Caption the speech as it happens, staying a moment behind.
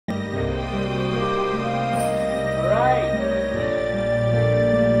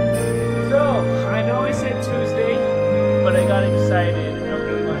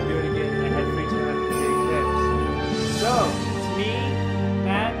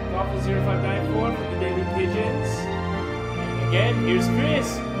0594 from the Daily Pigeons. And again, here's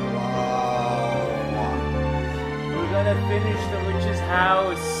Chris. We're gonna finish the witch's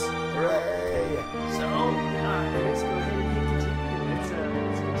house. Hooray! So, let's go ahead and continue.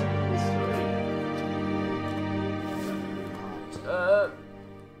 Let's continue this story.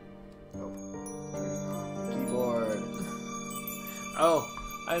 Keyboard. Oh,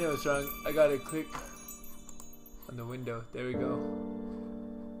 I know what's wrong. I gotta click on the window. There we go.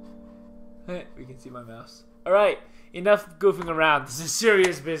 We can see my mouse. Alright, enough goofing around. This is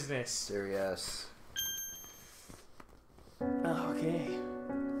serious business. Serious. Okay.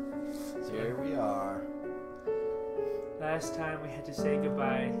 So here we are. Last time we had to say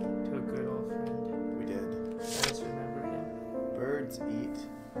goodbye to a good old friend. We did. Let's remember him. Birds eat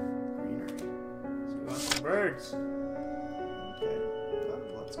greenery. So we want some birds. Okay, but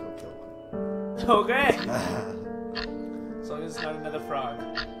let's go kill one. Okay. As long as it's not another frog.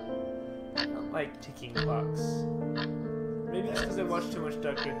 I don't like ticking clocks. Maybe it's because I watched too much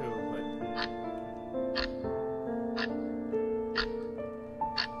Doctor Who, but...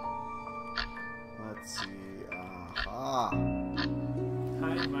 Let's see. Aha.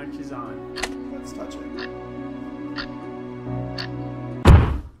 Time marches on. Let's touch it.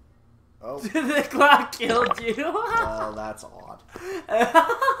 Oh. The clock killed you. Well, that's odd.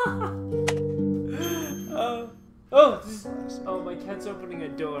 Oh, my cat's opening a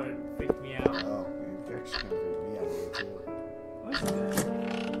door and freaked me out. Oh, you actually can freak me out a little too. What's that?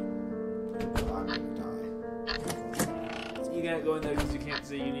 I'm gonna die. You can't go in there because you can't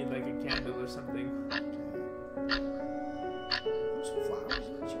see. You need like a candle or something. Okay. Those flowers,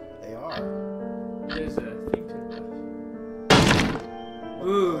 they are. There's a thing to the left.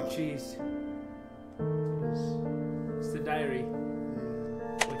 Ooh, jeez. It's the diary.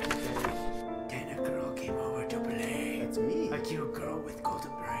 What's the diary? Then a girl came over to play. That's me. A cute girl with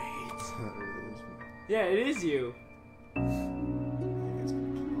golden braids. That really is me. Yeah, it is you. I think it's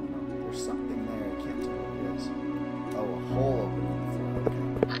gonna keep on up. There's something there. I can't tell what it is. Oh, a hole opening in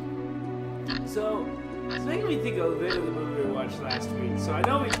the floor. Okay. So, it's making me think a bit of the movie we watched last week. So I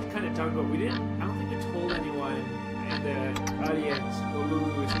know we kind of talked about, I don't think we told anyone in the audience what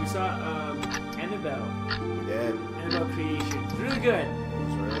movie was. We saw Annabelle. We did. Annabelle Creation. It's really good. It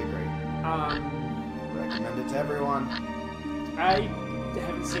was really great. Recommend it to everyone. I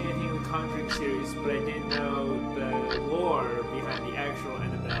haven't seen anything in the Conjuring series, but I did know the lore behind the actual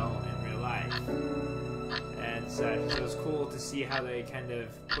Annabelle in real life. And such. So it was cool to see how they kind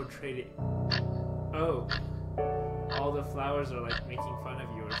of portrayed it. Oh. All the flowers are like making fun of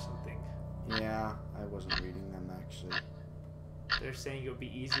you or something. Yeah, I wasn't reading them actually. They're saying it would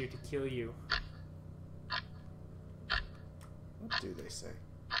be easier to kill you. What do they say?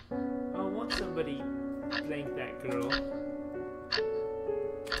 Oh, won't somebody blank that girl?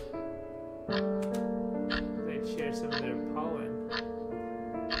 They'd share some of their pollen.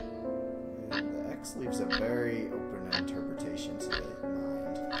 And the X leaves a very open interpretation to the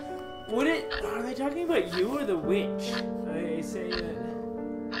mind. Would it? Are they talking about you or the witch? Are they saying that?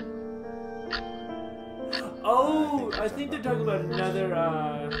 Oh, I think they're talking about another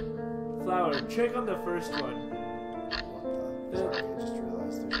flower. Check on the first one. What the? Sorry, I just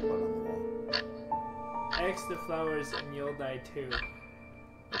realized there's blood on the wall. X the flowers and you'll die too.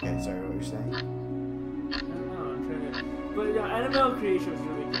 Okay, sorry, what were you saying? I don't know, I'm trying to... But Annabelle Creation was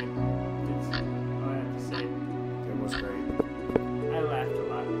really good. That's all I have to say. It was great. I laughed a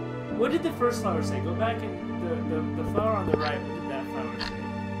lot. What did the first flower say? Go back and the flower on the right, what did that flower say?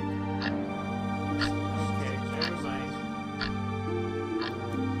 Okay, never mind.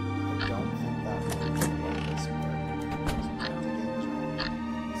 I don't think that was like this,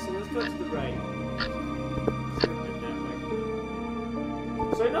 So let's go to the right. Let's go that way.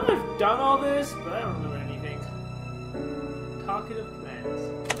 So I know I've done all this, but I don't remember anything. Talkative plants.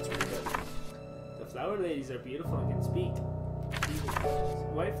 That's pretty good. The flower ladies are beautiful and can speak.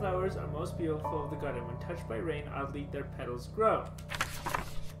 White flowers are most beautiful of the garden. When touched by rain, oddly their petals grow.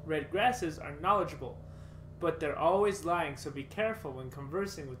 Red grasses are knowledgeable, but they're always lying, so be careful when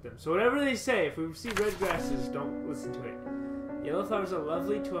conversing with them. So whatever they say, if we see red grasses, don't listen to it. Yellow flowers are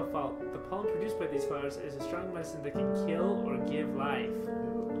lovely to a fault. The pollen produced by these flowers is a strong medicine that can kill or give life.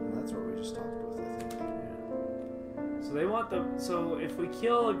 And that's what we just talked about, I think. Yeah. So they want them. So if we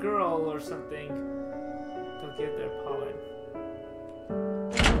kill a girl or something, they'll give their pollen.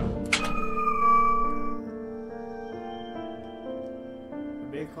 A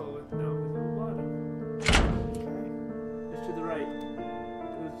big hole with no bottom. Okay. Just to the right.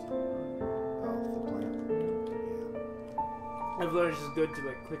 Oh, the plant. I've learned it's just good to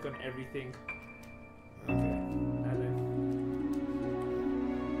like click on everything. Yeah. Okay. And then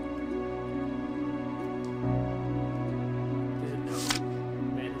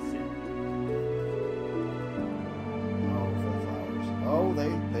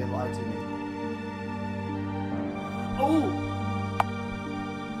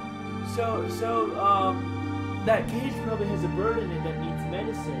That cage probably has a bird in it that needs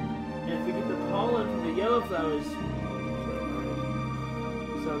medicine. And if we get the pollen from the yellow flowers...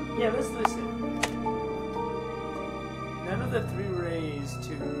 So, yeah, let's listen. None of the 3 ways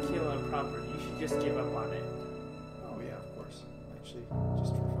to kill a property. You should just give up on it. Oh, yeah, of course. Actually,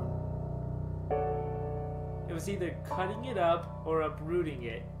 just for fun. It was either cutting it up or uprooting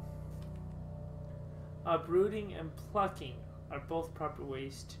it. Uprooting and plucking are both proper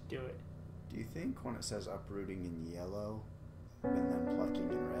ways to do it. Do you think when it says uprooting in yellow and then plucking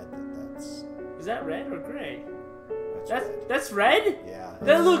in red that's... Is that red or gray? That's red. That's red? Yeah.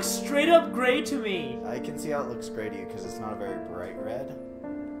 That looks straight up gray to me. I can see how it looks gray to you because it's not a very bright red.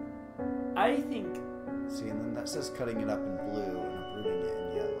 I think... See, and then that says cutting it up in blue and uprooting it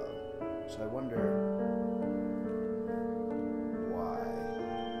in yellow. So I wonder why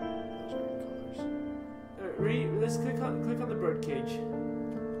those are in colors. Let's click on the bird cage.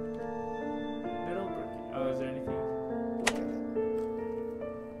 Middle bird cage. Oh, is there anything? Look at it.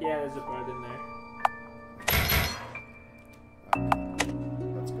 Yeah, there's a bird in there.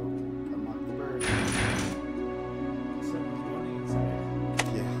 Let's go unlock the bird. Someone's moaning inside.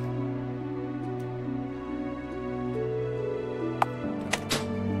 Yeah.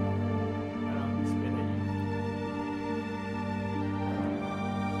 I don't spit at you.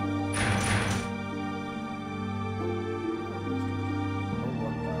 Oh,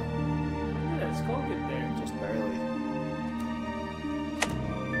 what the? When did that skull get there? Just barely.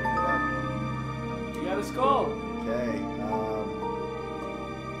 You got a skull. Okay, I don't know.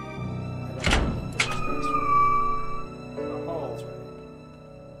 A hole. That's right.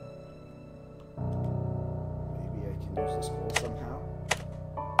 Maybe I can use the skull somehow?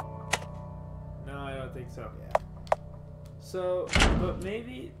 No, I don't think so. Yeah. So, but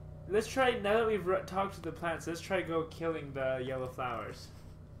maybe let's try. Now that we've talked to the plants, let's try go killing the yellow flowers.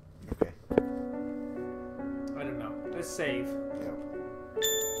 Okay. I don't know. Let's save. Yep.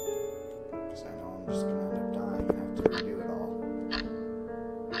 Because I know I'm just gonna end up dying and have to redo it all.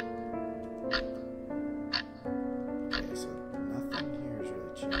 Okay, so nothing here has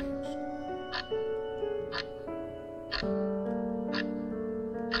really changed. I feel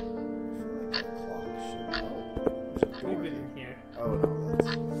like that clock should... Oh, there's a door We've been here. in here. Oh, no, that's...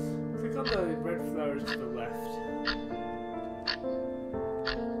 Click on the red flowers to the left.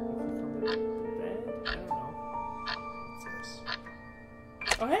 Click on the bed? I don't know. What's this?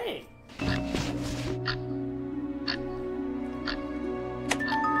 Oh, hey! Pick it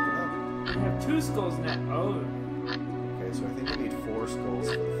up. We have 2 skulls now. Oh. Okay, so I think we need 4 skulls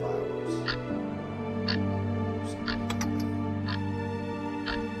for the flowers.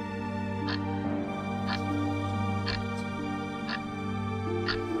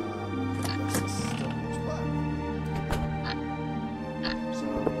 This is still pitch black. So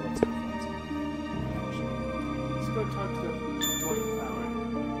let's go find some action. Let's go talk to the white flower.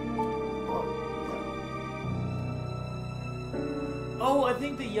 Oh, Oh, I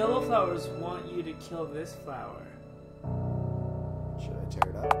think the yellow flowers want you to kill this flower. yeah. Should I tear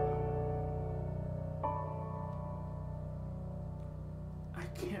it up? I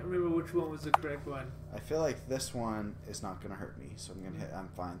can't remember which one was the correct one. I feel like this one is not gonna hurt me, so I'm gonna hit I'm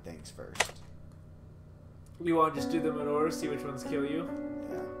fine thanks first. You want to just do them in order, see which ones kill you?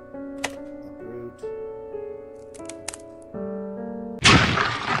 Yeah. Uproot.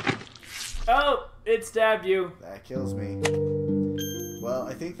 Oh, it stabbed you. That kills me. Well,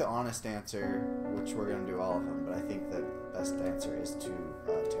 I think the honest answer, which we're gonna do all of them, but I think the best answer is to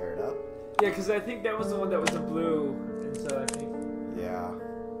tear it up. Yeah, because I think that was the one that was a blue, and so I think. Yeah.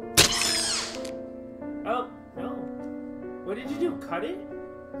 Oh no! What did you do? Cut it?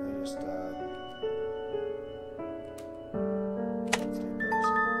 I just let's do those.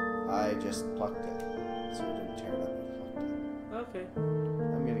 I just plucked it, so I didn't tear it up. I plucked it. Okay.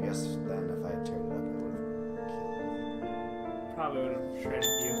 I'm gonna guess then if I had teared it up, it would have killed me. Probably would have shredded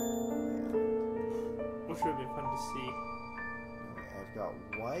you, Yeah. which would have been fun to see. Okay, I've got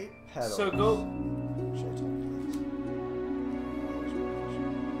white petals. So go. Should I talk to these?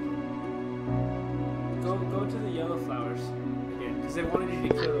 Go to the yellow flowers again, because they wanted you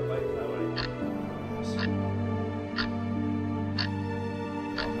to kill the white flower. Yes.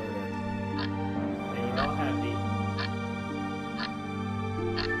 Y'all heard it. They were all happy.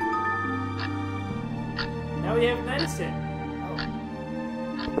 Now we have medicine. Oh.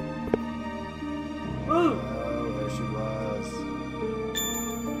 Woo! Oh, there she was.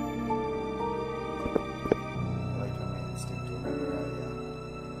 I like how my instinct will never,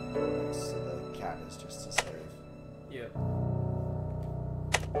 go next to the cat is just to save. Yeah.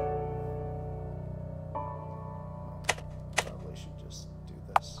 Probably should just do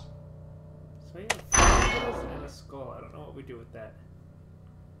this. skull. I don't know what we do with that.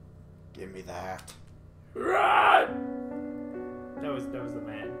 Give me the hat. Run! That was the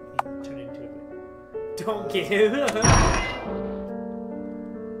man. He turned into it. Don't give.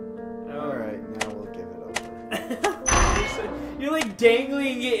 Alright, now we'll give it over. You're like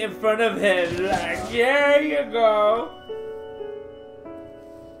dangling it in front of him. Like, here you go.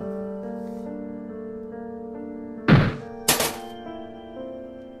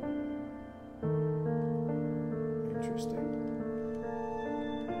 Interesting.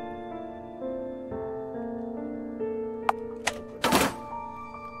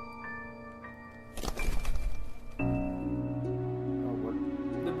 Oh, what?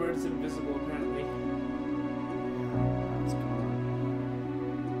 The bird's invisible, apparently. It's gone.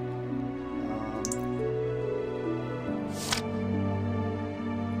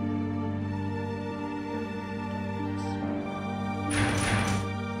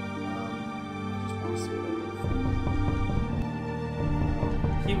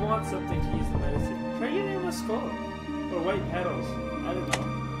 He wants something to use the medicine. Try getting him a skull. Or white petals. I don't know.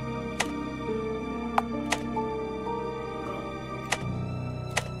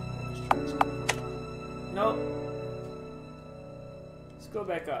 Nope. Let's go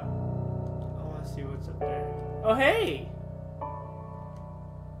back up. I want to see what's up there. Oh, hey!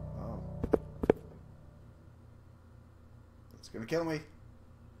 Oh. It's gonna kill me.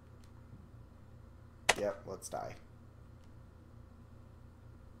 Yep, let's die.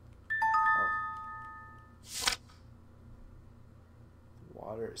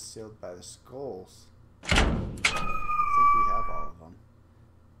 Water is sealed by the skulls. I think we have all of them.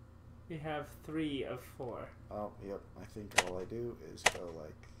 We have 3 of 4. Oh, yep. I think all I do is go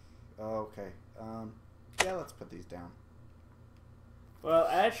like... Oh, okay. Yeah, let's put these down. Well,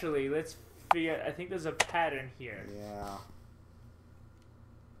 actually, let's figure out... I think there's a pattern here. Yeah.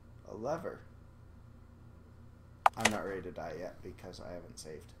 A lever. I'm not ready to die yet because I haven't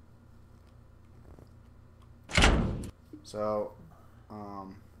saved. So...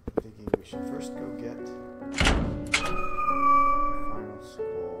 I'm thinking we should first go get the final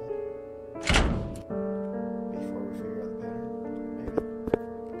skull before we figure out the pattern, maybe?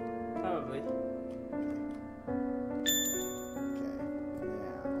 Probably. Okay,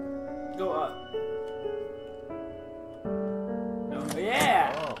 now... Go up. No.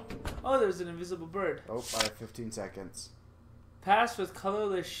 Yeah! Oh, Oh, there's an invisible bird. I have 15 seconds. Pass with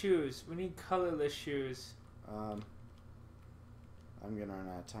colorless shoes. We need colorless shoes. I'm gonna run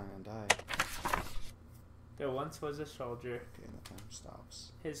out of time and die. There once was a soldier. Okay, and the time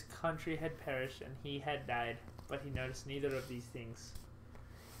stops. His country had perished and he had died, but he noticed neither of these things.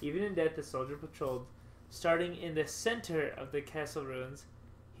 Even in death, the soldier patrolled. Starting in the center of the castle ruins,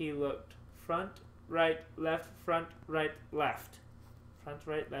 he looked front, right, left, front, right, left. Front,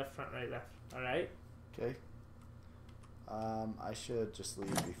 right, left, front, right, left. Alright? Okay. I should just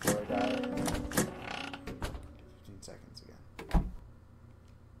leave before I die. 15 seconds again.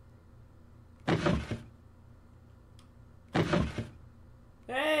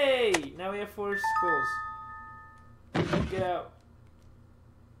 Hey! Now we have 4 skulls. Get out.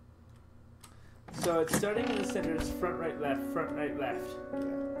 So it's starting in the center. It's front, right, left, front, right, left.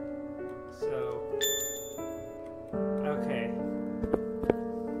 So... Okay.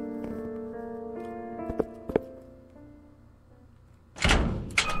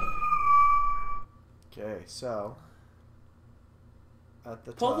 Okay, so... At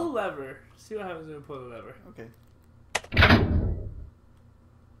the Pull top... the lever. See what happens when we pull the lever. Okay.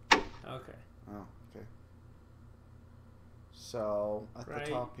 Okay. Oh, okay. So, at Right,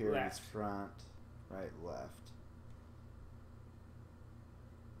 the top here left. is front, right, left.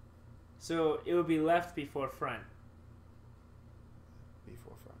 So it would be left before front.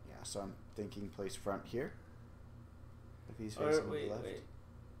 Before front, yeah. So I'm thinking place front here. If he's Or facing wait, the left. wait.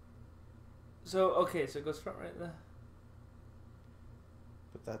 So okay, so it goes front, right, left.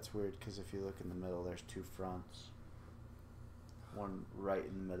 But that's weird because if you look in the middle, there's 2 fronts. One right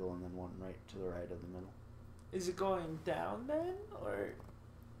in the middle and then one right to the right of the middle. Is it going down then, or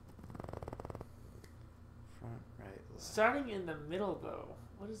Front, right, left. starting in the middle though?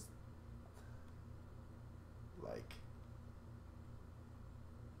 What is? Like.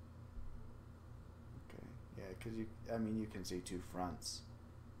 Okay, yeah, because I mean, you can see 2 fronts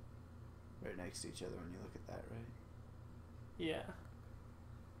right next to each other when you look at that, right? Yeah.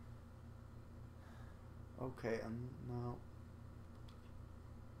 Okay, no.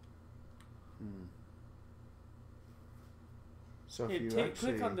 So Here, if you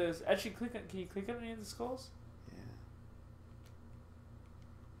click on this. Actually, click on. Can you click on any of the skulls? Yeah.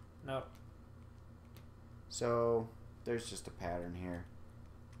 No. So there's just a pattern here,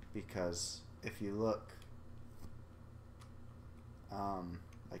 because if you look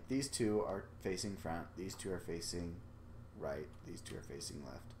Like these two are facing front, these two are facing right, these two are facing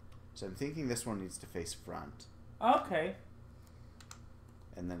left. So I'm thinking this one needs to face front. Okay.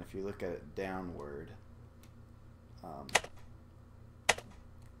 And then if you look at it downward,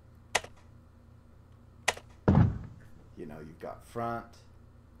 you know, you've got front,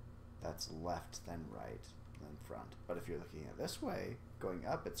 that's left, then right, then front. But if you're looking at it this way, going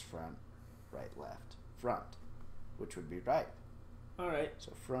up, it's front, right, left, front, which would be right. All right.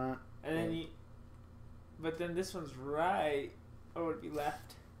 So front. And then you, but then this one's right, or would it be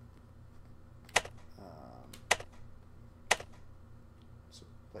left? So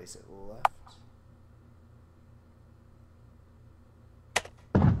place it left.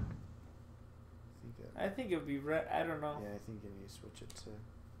 I think it would be right. I don't know. Yeah, I think you need to switch it to.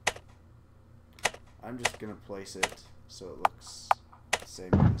 I'm just gonna place it so it looks the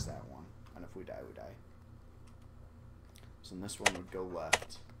same way as that one, and if we die, we die. So this one would go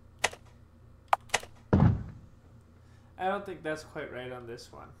left. I don't think that's quite right on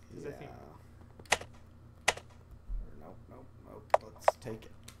this one. Yeah. I think... Nope, nope, nope. Let's take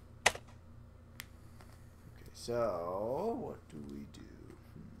it. Okay, so what do we do?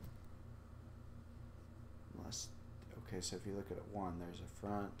 Unless, okay, so if you look at it one, there's a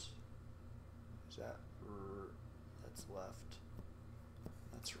front. Is that that's left?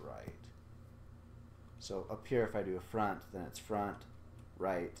 That's right. So up here, if I do a front, then it's front,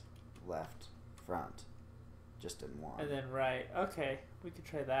 right, left, front. Just in one. And then right. Okay, we could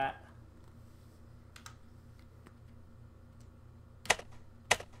try that.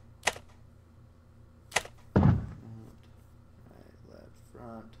 Right, left,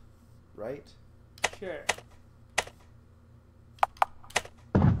 front, right. Sure.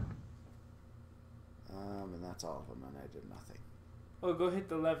 And that's all of them, and I did nothing. Oh, go hit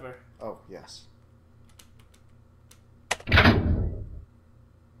the lever. Oh, yes.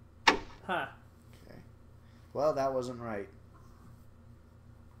 Huh. Okay. Well, that wasn't right.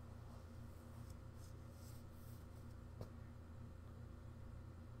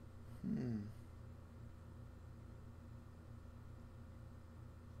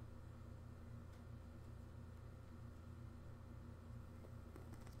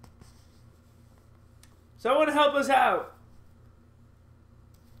 Someone help us out.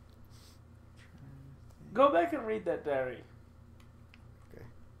 Go back and read that diary. Okay.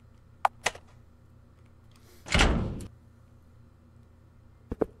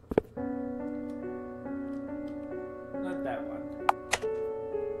 Not that one.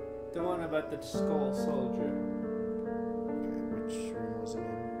 The one about the skull soldier. Okay, which room was it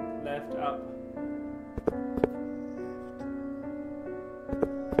in? Left up.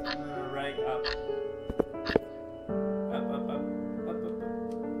 Right up. Up, up, up. Up, up, up.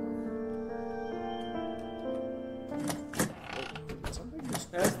 Something just...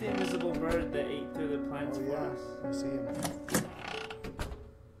 That's the invisible bird that ate through the plants Oh, for yeah. us. I see him.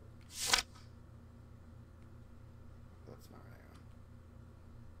 That's not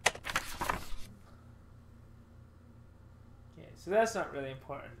right. Okay, so that's not really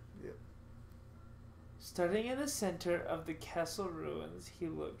important. Yep. Starting in the center of the castle ruins, he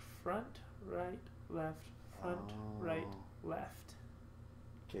looked front, right, left, front, right, left.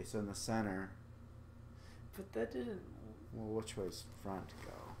 Okay, so in the center. But that didn't... Well, which way's front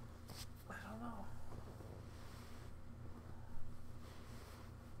go? I don't know.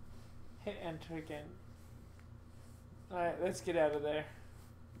 Hit enter again. Alright, let's get out of there.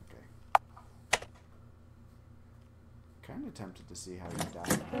 Okay. Kind of tempted to see how you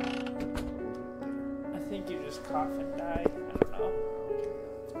die. We'll do it later. I think you just cough and die. I don't know.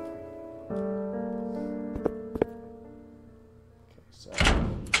 Okay, so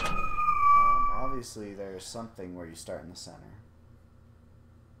obviously there's something where you start in the center.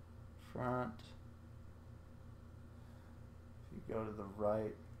 Front. If you go to the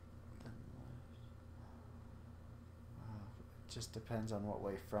right, then left. It just depends on what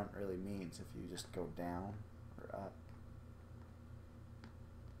way front really means. If you just go down or up.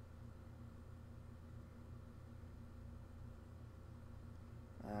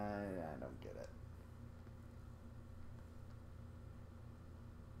 I don't get it.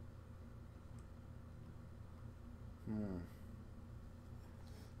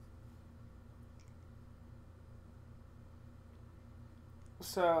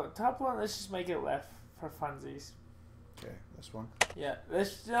 So, top one, let's just make it left for funsies. Okay, this one. Yeah,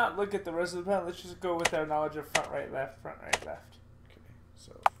 let's not look at the rest of the plan. Let's just go with our knowledge of front, right, left, front, right, left. Okay,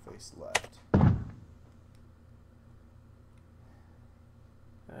 so face left. And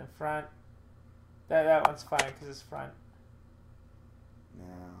then front. That one's fine because it's front.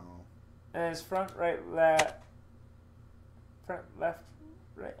 Now. And it's front, right, left. front, left,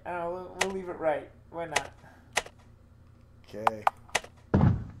 right. I don't know. We'll leave it right. Why not? Okay.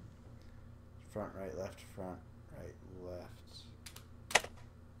 Front, right, left, front, right, left.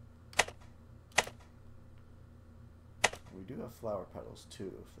 We do have flower petals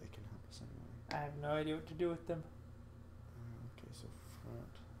too, if they can help us anyway. I have no idea what to do with them. Okay, so front.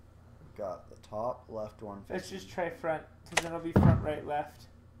 We've got the top left one. Let's just try front, because then it'll be front, right, left.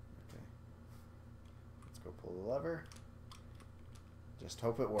 Okay. Let's go pull the lever. Just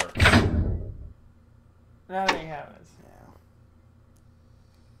hope it works. Nothing happens. Yeah.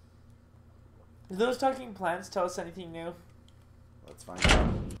 Do those talking plants tell us anything new? Let's find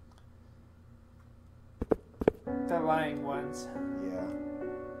out. The lying ones. Yeah.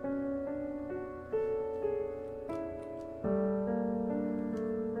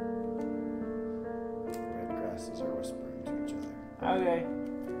 Red grasses are whispering to each other. Okay.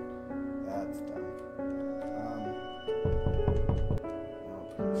 That's dumb. Nope,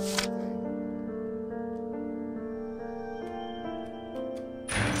 here's the thing.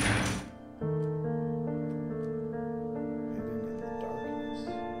 Hidden in the darkness.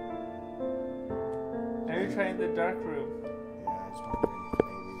 Maybe try in the dark room. Yeah, I was wondering if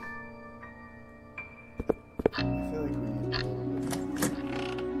maybe. I feel like we need a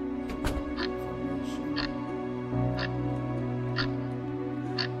little bit of information.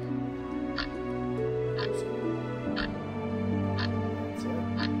 That's it. Okay.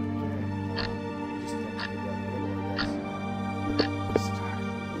 Just have to figure out the middle, I guess. Starting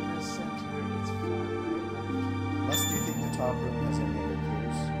in the center, it's front, right, left. Unless, do you think the top room has any other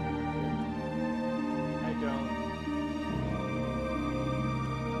clues? I don't.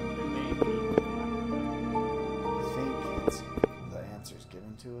 There may be. I think it's the answer's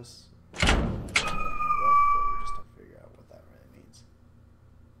given to us. Left, but we just have to figure out what that really means.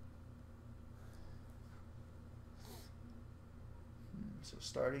 So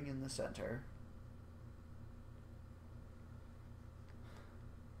starting in the center.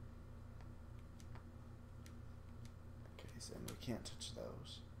 Okay, so we can't touch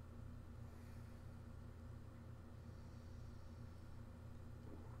those.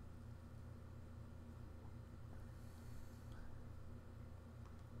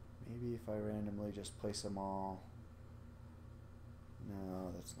 Maybe if I randomly just place them all.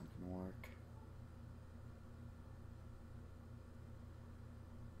 No, that's not gonna work.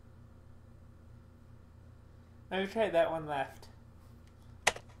 Maybe try that one left.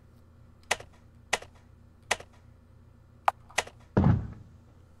 So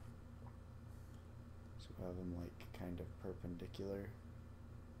we have them like kind of perpendicular.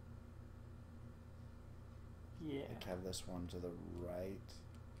 Yeah. Like have this one to the right.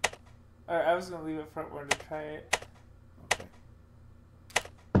 Alright, I was gonna leave it front one to try it. Okay.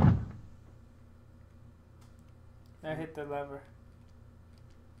 Now hit the lever.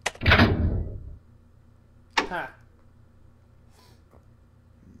 Huh.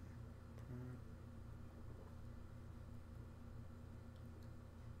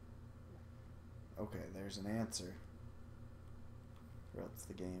 Okay, there's an answer. Or else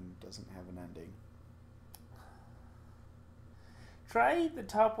the game doesn't have an ending. Try the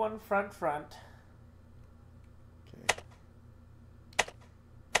top one front. Okay.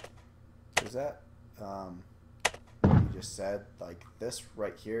 So is that what you just said? Like this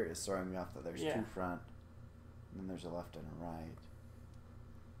right here is throwing me off that there's Yeah. two front, and then there's a left and a right.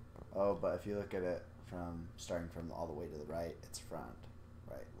 Oh, but if you look at it from starting from all the way to the right, it's front,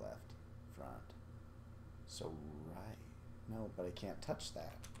 right, left, front. So right. No, but I can't touch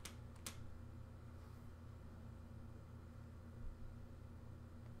that.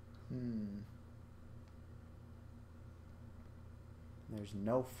 There's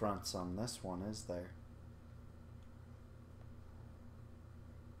no fronts on this one, is there?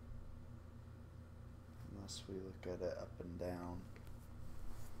 Unless we look at it up and down.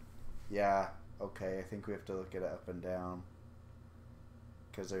 Yeah, okay, I think we have to look at it up and down.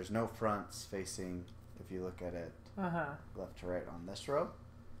 Because there's no fronts facing, if you look at it left to right on this row.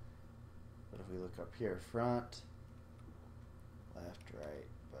 But if we look up here, front, left, right.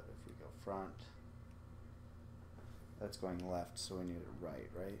 But if we go front, that's going left, so we need it right,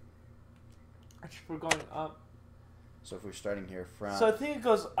 right? Actually, we're going up. So if we're starting here, front. So I think it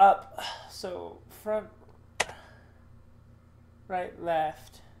goes up. So front, right,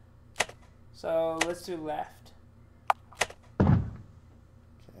 left. So let's do left. Okay.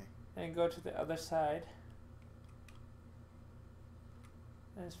 And go to the other side.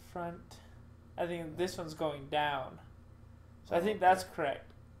 There's front. I think this one's going down. So I think that's correct.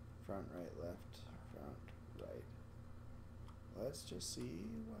 Front, right, left, front, right. Let's just see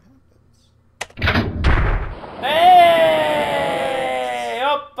what happens. Hey!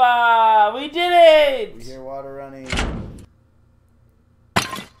 Oppa! We did it! We hear water running.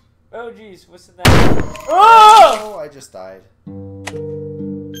 Oh jeez, what's in that? Oh! Oh, I just died.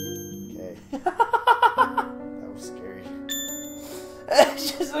 Okay. That was scary.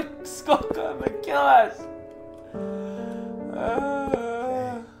 It's just a skull coming to kill us.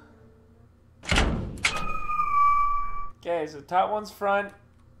 Okay, so top one's front.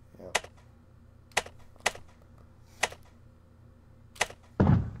 Yep.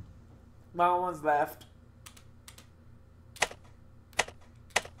 Bottom one's left.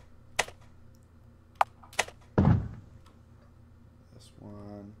 This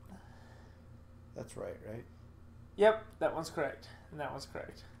one. That's right? Yep, that one's correct. And that one's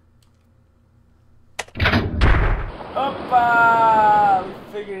correct. Oppa! We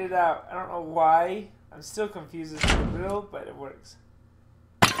figured it out. I don't know why. I'm still confused as to the riddle, but it works.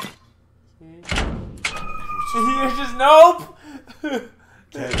 Okay. You're just nope!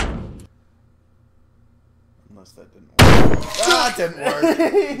 Okay. Unless that didn't work. Ah, it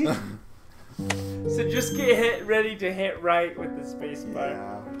didn't work! So just get ready to hit right with the space bar.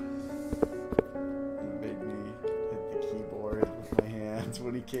 Yeah. It made me hit the keyboard with my hands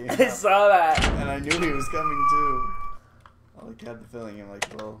when he came I out. saw that. And I knew he was coming too. I like had the feeling, I'm like,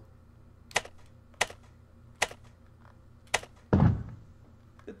 well.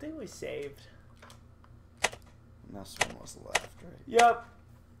 Good thing we saved. And this one was left, right? Yep.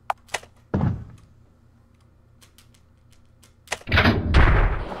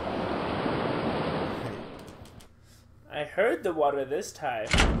 I heard the water this time.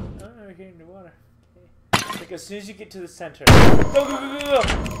 Oh, no, we're hearing the water. Okay. Like as soon as you get to the center. Go, go, go, go, go!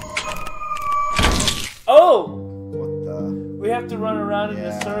 Oh! What the? We have to run around in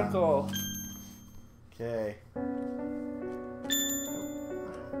Yeah. a circle. Okay.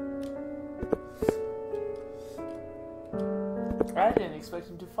 I didn't expect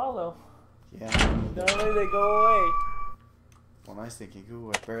him to follow. Yeah. Normally they go away. When I was thinking,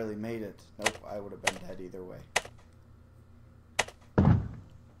 ooh, I barely made it. Nope, I would have been dead either way.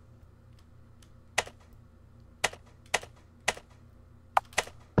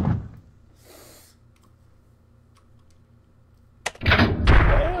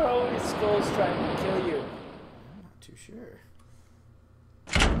 Why are always skulls trying to kill you? I'm not too sure.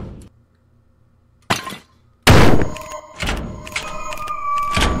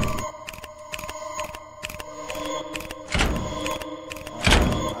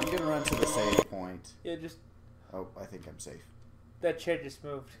 I'm gonna run to the save point. Yeah, just Oh, I think I'm safe. that chair just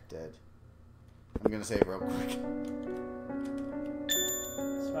moved. Dead. I'm gonna save real quick.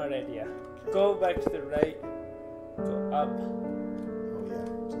 Smart idea. Go back to the right. Go up. Oh yeah,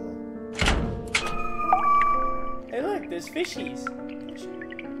 to Hey look, there's fishies.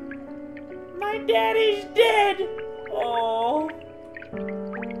 My daddy's dead! Oh.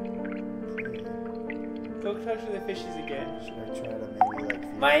 Go talk to the fishies again. Should I try to maybe like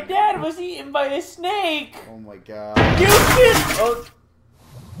feed My them? dad was eaten by a snake! Oh my god. You did! Oh,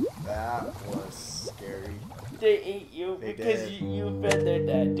 That was scary. they ate you They because did. you fed their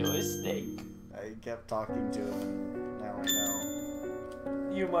dad to a snake. I kept talking to him and now I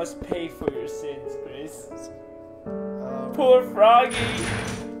know. You must pay for your sins, Chris. Um, Poor Froggy!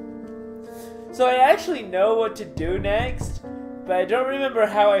 So I actually know what to do next, but I don't remember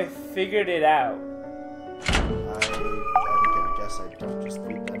how I figured it out. I'm gonna guess I don't just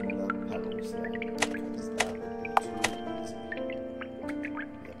feed them the pebbles then, because that would be too easy.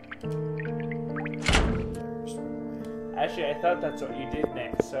 Yep. There's one way. Actually, I thought that's what you did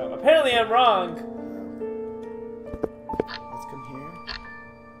next, so apparently I'm wrong. Let's come here.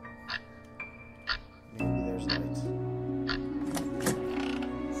 Maybe there's light.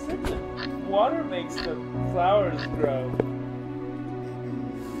 Said the water makes the flowers grow.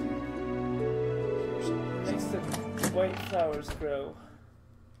 Makes the white flowers grow.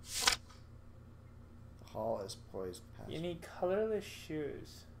 The hall is poised past. You need colorless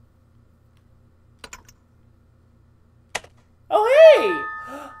shoes. Oh, hey!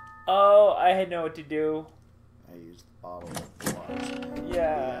 Oh, I know what to do. I used the bottle of water.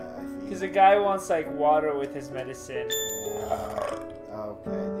 Yeah. I feed Because the guy wants, like, water with his medicine. Yeah.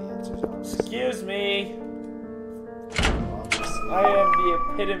 Okay, the answer's obvious. Excuse me. Obviously. I am the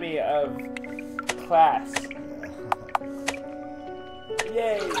epitome of class. Yeah.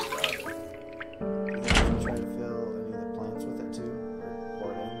 Yay! Do you think we should try to fill any of the plants with it too? Or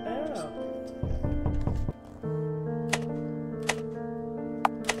pour it in? I don't Just know. give it to the guy.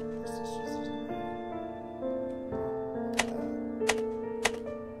 Guess this just isn't right.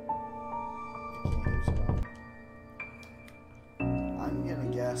 I can't use it all. I'm gonna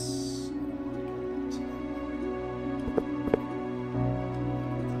guess. I don't want to go into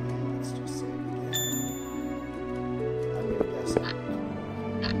that.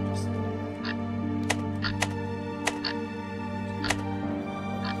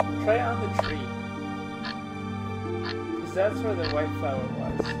 Try on the tree. Because that's where the white flower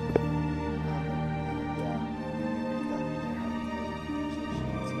was.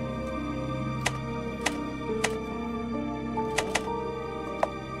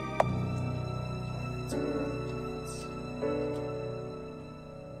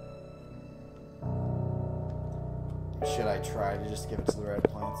 Should I try to just give it to the red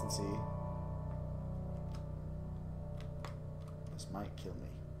plants and see? This might kill me.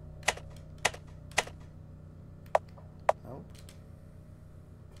 Nope.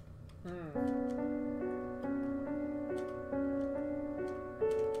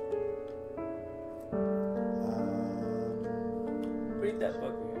 Read that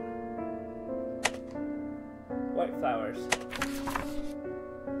book again. White flowers.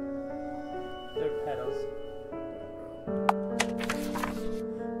 They're petals.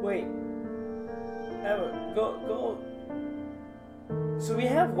 Wait. Go. So we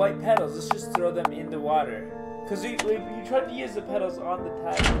have white petals. Let's just throw them in the water. Because you tried to use the petals on the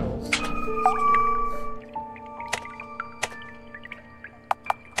tadpoles.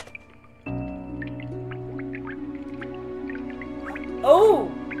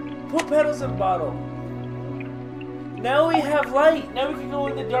 Oh! Put petals in bottle. Now we have light. Now we can go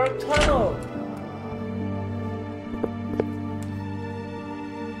in the dark tunnel.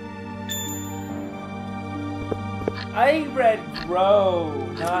 I read grow,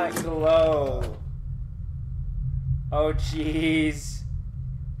 not glow. Oh, jeez.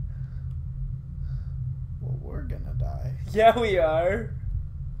 Well, we're gonna die. Yeah, we are.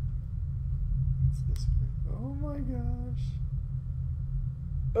 Oh my gosh.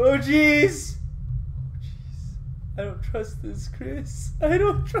 Oh, jeez. I don't trust this, Chris. I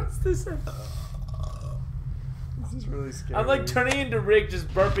don't trust this. This is really scary. I'm like turning into Rick, just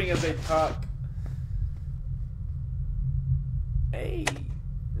burping as I talk. Hey,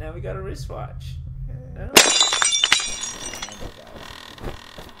 now we got a wristwatch. Yeah. Oh.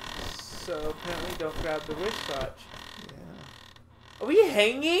 So apparently don't grab the wristwatch. Yeah. Are we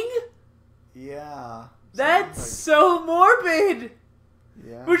hanging? Yeah. That's so morbid.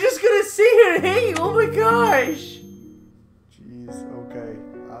 Yeah. We're just gonna sit here hanging. Oh my gosh. Jeez. Okay.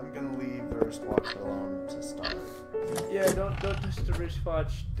 I'm gonna leave the wristwatch alone to start. Yeah, don't touch the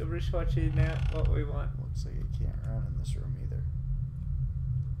wristwatch. The wristwatch is not what we want. Looks like it can't run in this room either.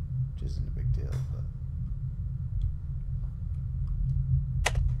 Which isn't a big deal, but.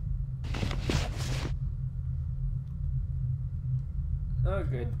 Oh,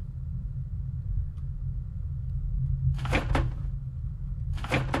 good.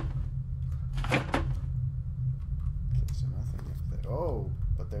 Okay, so nothing up there. Oh,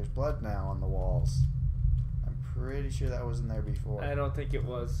 but there's blood now on the walls. I'm pretty sure that wasn't there before. I don't think it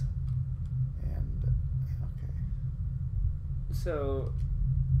was. And okay, So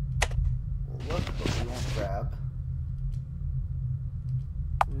we'll look, but we won't grab.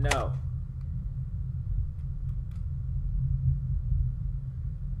 no.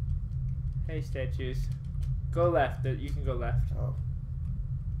 Hey, statues. Go left. You can go left. Oh.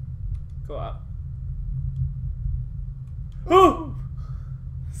 Go up. Ooh!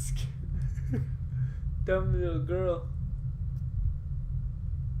 Dumb little girl.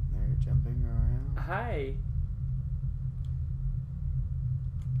 They're jumping around. Hi.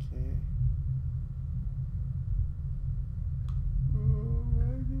 Okay. Oh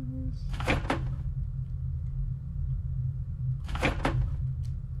my goodness.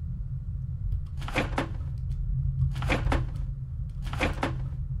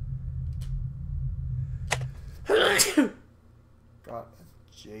 Got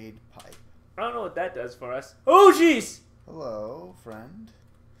a jade pipe. I don't know what that does for us. Oh, jeez! Hello, friend.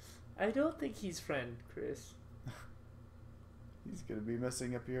 I don't think he's friend, Chris. He's gonna be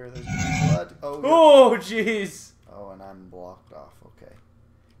messing up here. There's gonna be blood. Oh, Oh, jeez! oh, and I'm blocked off. Okay.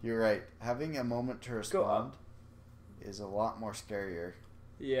 You're right. Having a moment to respond is a lot more scarier.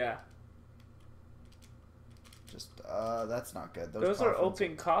 Yeah. Just, that's not good. Those are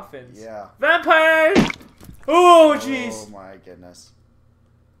open coffins. Yeah. Vampires! Oh, jeez! Oh my goodness.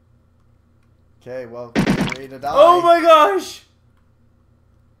 Okay, well, get ready to die. Oh my gosh!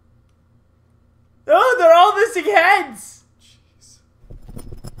 Oh, they're all missing heads! Jeez.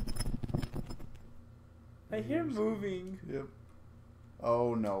 I hear moving. Yep.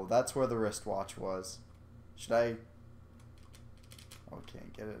 Oh no, that's where the wristwatch was. Should I? Oh,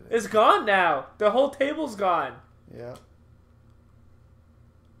 can't get it. It's gone now. The whole table's gone. Yep.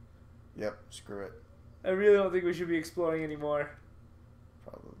 Yep, screw it. I really don't think we should be exploring anymore.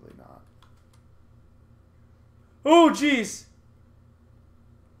 Probably not. Oh, jeez!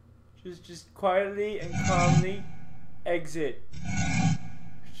 Just quietly and calmly exit.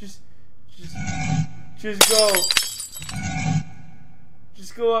 Just Just go.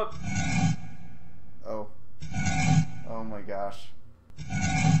 Just go up. Oh. Oh my gosh.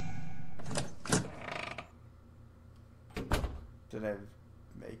 Did I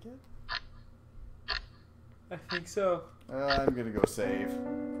make it? I think so. I'm gonna go save.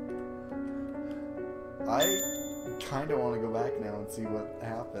 I kind of want to go back now and see what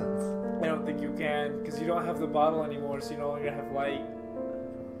happens. I don't think you can, because you don't have the bottle anymore, so you no longer have light.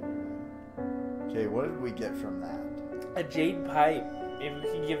 Okay, what did we get from that? A jade pipe. If we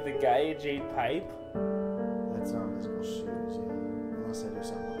can give the guy a jade pipe. That's not invisible shoes, yeah. Unless I do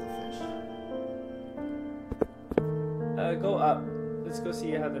something with the fish. Go up. Let's go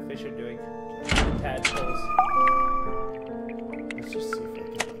see how the fish are doing. The tadpoles. Let's just see if I can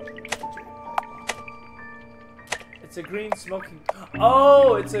like, keep the jade pipe on. It's a green smoking...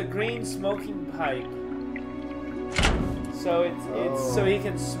 Oh! It's a green smoking pipe. So it's so he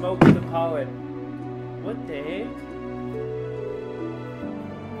can smoke the pollen. What the heck?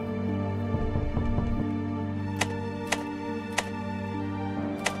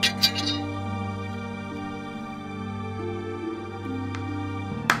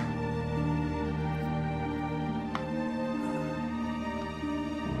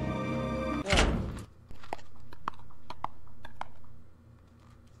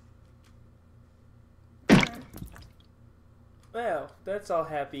 Well, that's all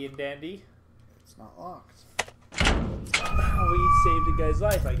happy and dandy. It's not locked. We saved a guy's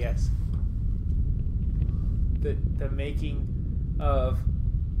life, I guess. The making of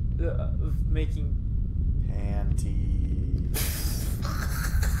making panties.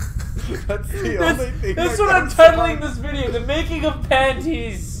 That's the only thing. That's what I'm titling this video. The making of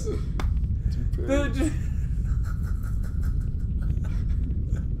panties.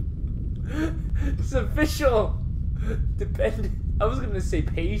 It's official. I was gonna say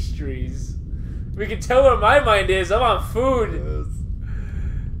pastries. We can tell where my mind is. I'm on food.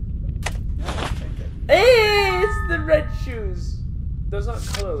 Hey, it's the red shoes. Those aren't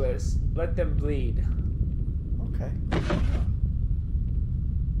colorless. Let them bleed. Okay.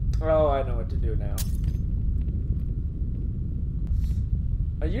 Oh, I know what to do now.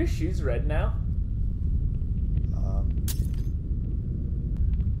 Are your shoes red now? Well,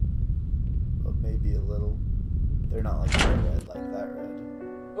 maybe a little. They're not like that red, like that red.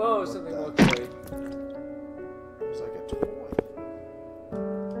 Whoa, something looks red. There's like a toy.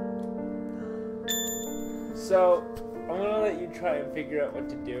 So, I'm gonna let you try and figure out what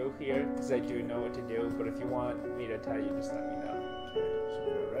to do here, because I do know what to do, but if you want me to tell you, just let me know. Okay, so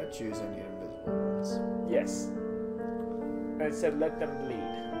we got red shoes and you invisible ones. Yes. I said let them bleed.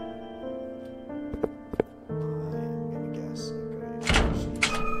 I am gonna guess I gotta use shoes to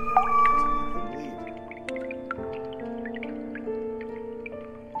make them bleed.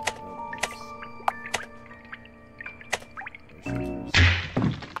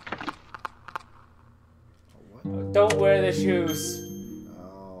 Don't wear the shoes.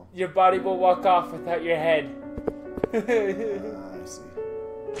 Oh. Your body will walk off without your head. I see.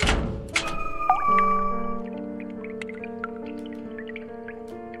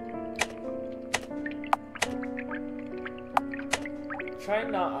 Try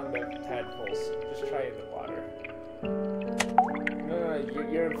not on the tadpoles. Just try in the water. No,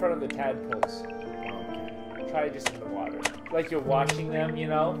 you're in front of the tadpoles. Okay. Try just in the water. Like you're watching them, you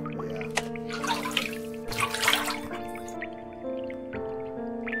know? Yeah.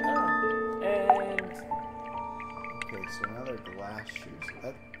 So now they're glass shoes.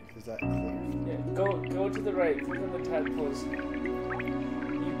 Is that clear? Yeah, go to the right. Click on the tadpoles.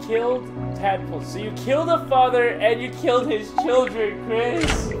 You killed tadpoles. So you killed a father and you killed his children,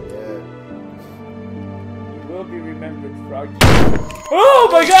 Chris. Yeah. You will be remembered, Froggy. Oh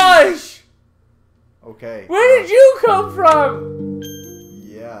my gosh! Okay. Where did you come from?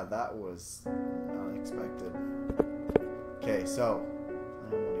 Yeah, that was unexpected. Okay, so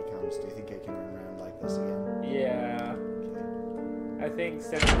when he comes, do you think I can run around like this again? Yeah. Okay. I think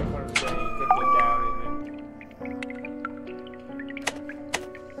standing in the corner of the day, you could go down and then...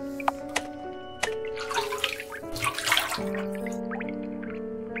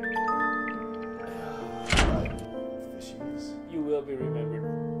 Fishies. You will be remembered,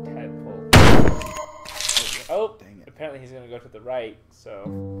 tadpole. Oh, dang it. Apparently he's going to go to the right, so...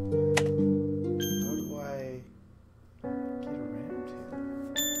 How do I get around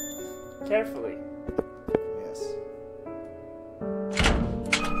here? Carefully. Yes.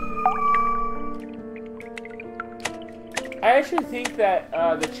 I actually think that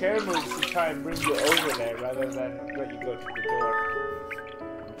the chair moves to try and bring you over there rather than let you go to the door.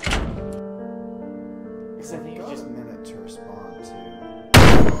 Because I think Got it's just... a minute to respond to.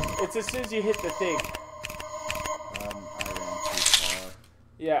 It's as soon as you hit the thing.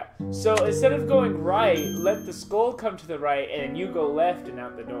 Yeah. So instead of going right, let the skull come to the right, and you go left and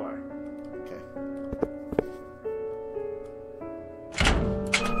out the door. Okay.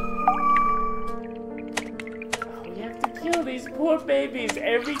 Oh, we have to kill these poor babies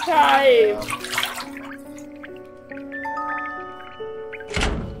every time.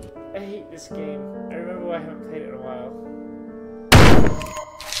 I hate this game. I remember why I haven't played it in a while.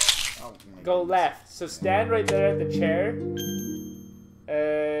 Oh, Go left. So stand right there at the chair.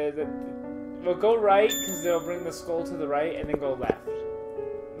 Well, go right, because they'll bring the skull to the right, and then go left.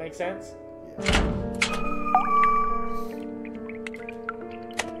 Make sense? Yeah.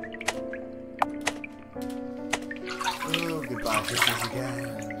 Oh, goodbye, fishes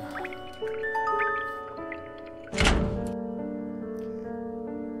again.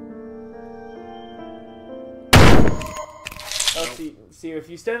 Oh, see, if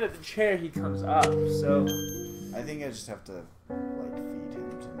you stand at the chair, he comes up, so... I think I just have to, like, feed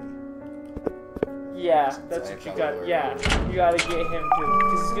him to me. Yeah, that's what you got. Yeah, you gotta get him to...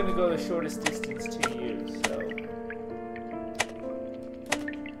 Because he's gonna go the shortest distance to you, so...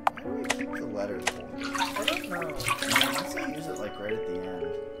 Why do we keep the letters folded? I don't know. Unless I use it, like, right at the end.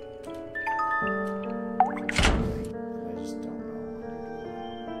 I just don't know what you're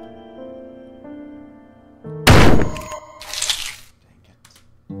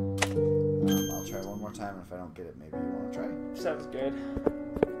doing. I'll try one more time, and if I don't get it, maybe you want to try? Sounds good.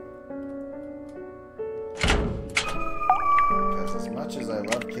 Because as much as I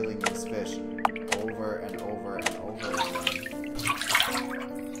love killing this fish over and over and over again,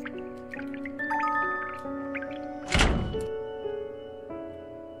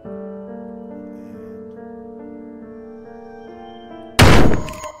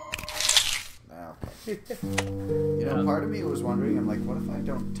 you know, part of me was wondering, I'm like, what if I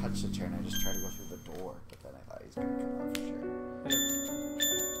don't touch the chair and I just try to go through the door? But then I thought he's gonna come out for sure.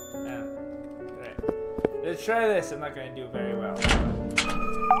 Yeah. Alright. Let's try this. I'm not gonna do very well. It's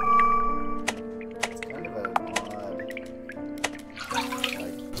kind of an odd, like, I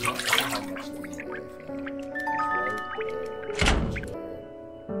don't know how much leeway I feel. He's right there.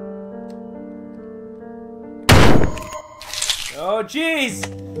 Oh, jeez!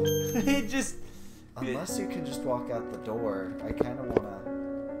 He just... Unless you can just walk out the door, I kind of want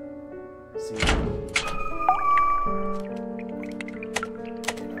to see, you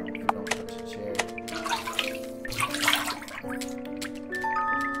know, if you don't touch a chair.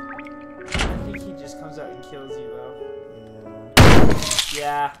 I think he just comes out and kills you, though. Yeah.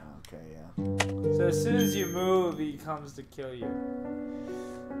 Yeah. Okay, yeah. So as soon as you move, he comes to kill you.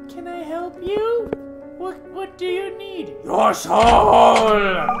 Can I help you? What do you need? Your soul!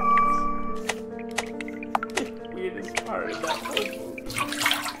 Weirdest part of that whole movie.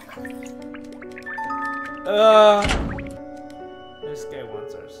 This guy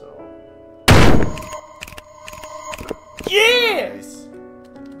wants our soul. Yeah! Nice.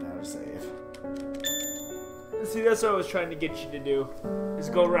 Now to save. See, that's what I was trying to get you to do. Is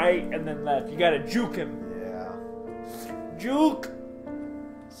go right and then left. You gotta juke him. Yeah. Juke!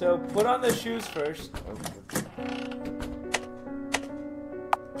 So put on the shoes first. Oh, good.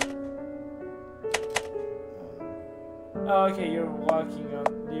 Oh, okay, you're walking on.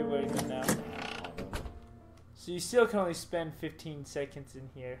 You're wearing them now. So you still can only spend 15 seconds in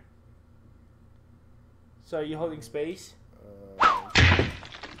here. So are you holding space? Oh,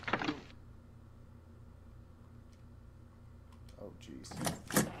 jeez.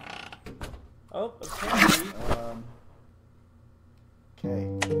 Oh, apparently. Okay.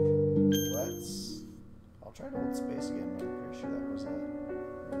 I'll try to hold space again, but I'm pretty sure that was it.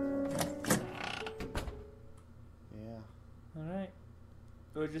 Yeah. Alright.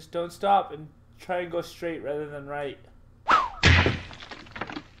 Or just don't stop and try and go straight rather than right. Glass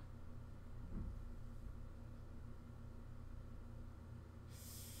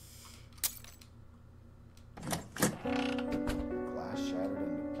shattered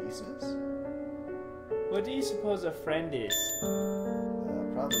into pieces. What do you suppose a friend is?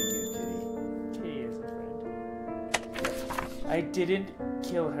 Probably you, Kitty. Kitty is a friend. I didn't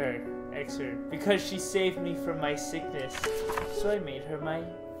kill her, Xer, because she saved me from my sickness. So I made her my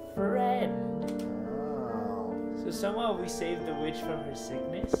friend. Oh. So somehow we saved the witch from her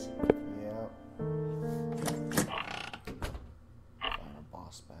sickness. Yep. Final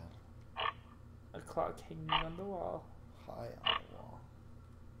boss battle. A clock hanging on the wall. High on the wall.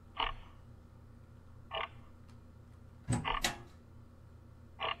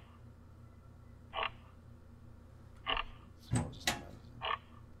 Smells just amazing.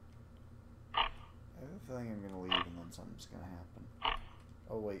 I have a feeling I'm gonna leave and then something's gonna happen.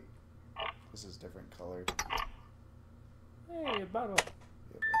 Oh wait, this is different colored. Hey, a bottle.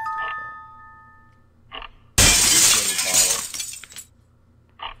 Yep.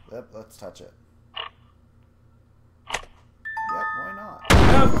 Yep, let's touch it. Yep, why not?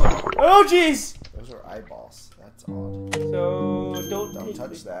 Oh, jeez! Those are eyeballs. That's odd. So don't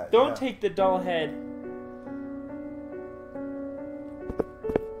touch that. Don't take the doll head.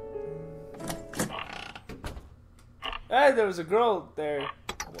 Ah, there was a girl there.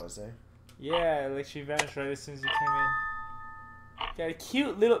 Was there? Yeah, like she vanished right as soon as you came in. Got a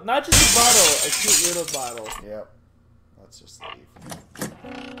cute little, not just a bottle, a cute little bottle. Yep. Let's just leave.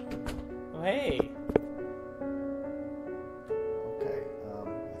 Oh, hey. Okay, I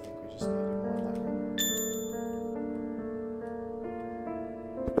think we just needed more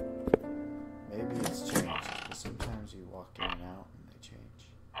lever. Maybe it's changed, because sometimes you walk in and out and they change.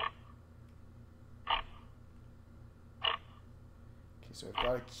 Okay, so we've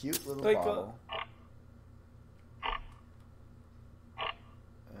got a cute little bottle.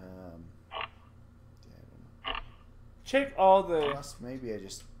 Check all the... Unless maybe I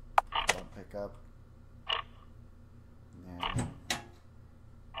just don't pick up. No.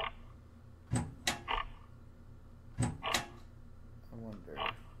 I wonder.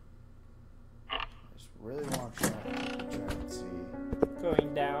 I just really want to try and see.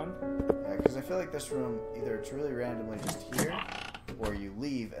 Going down. Yeah, because I feel like this room, either it's really randomly just here, or you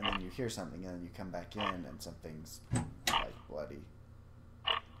leave and then you hear something and then you come back in and something's like bloody.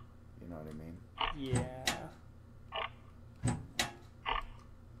 You know what I mean? Yeah.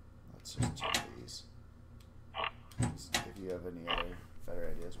 Let's just check these. Just if you have any other better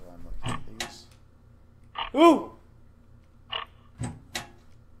ideas while I'm looking at these. Ooh!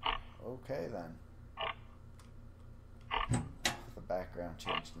 Okay then. The background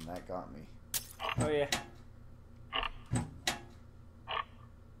changed and that got me. Oh yeah.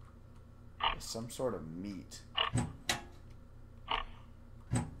 There's some sort of meat.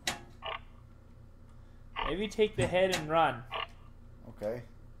 Maybe take the head and run. Okay.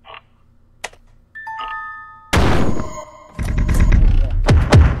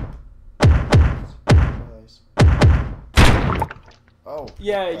 Oh.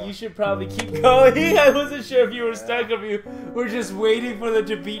 Yeah, you should probably keep going. I wasn't sure if you were stuck or if you were just waiting for them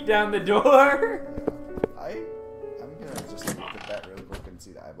to beat down the door. I'm gonna just look at that real quick and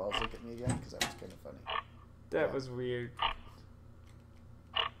see the eyeballs look at me again, because that was kind of funny. That was weird.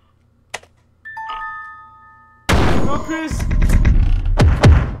 Go, Chris!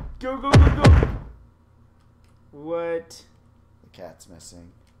 Go, go, go, go! What? The cat's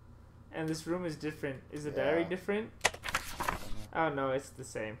missing. And this room is different. Is the diary different? Oh no, it's the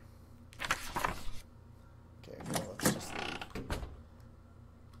same. Okay, well, let's just leave.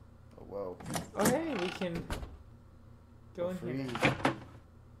 Oh, whoa. Oh hey, we can go in here.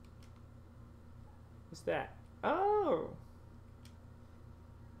 What's that? Oh!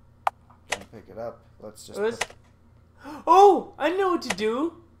 Don't pick it up. Let's just Oh! I know what to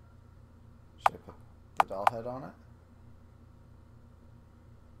do! Should I put the doll head on it?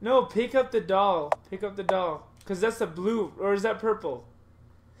 No, pick up the doll. Pick up the doll. Because that's the blue. Or is that purple?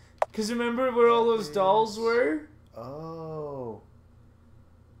 Because remember where all those dolls were? Oh.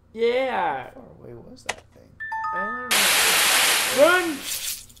 Yeah. How far away was that thing? I don't know. Run!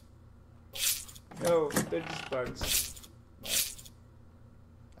 No, they're just bugs.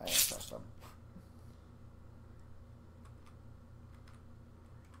 I don't trust them.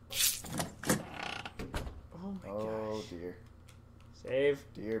 Oh my gosh. Oh dear. Save.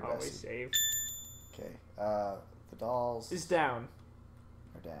 Dear Bessie. Always save. Okay. The dolls It's down.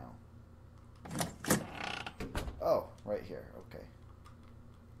 are down. Oh, right here. Okay.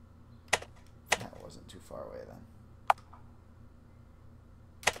 That wasn't too far away then.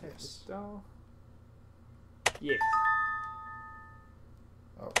 Yes. Doll. Yes.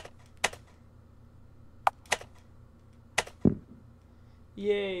 Oh.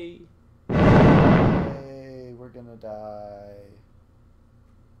 Yay. Hey, we're gonna die.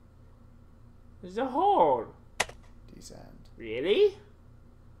 There's a hole. Descend. Really?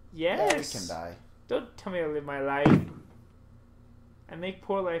 Yes. Yeah, we can die. Don't tell me to live my life. I make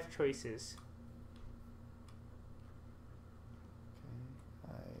poor life choices.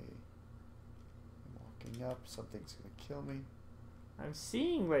 Okay, I'm walking up. Something's gonna kill me. I'm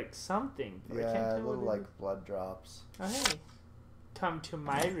seeing like something, but I can't Yeah, tell little what it like blood drops. is. Oh hey. Come to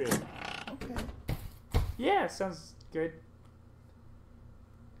my room. Okay. Yeah, sounds good.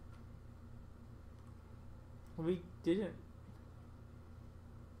 We didn't.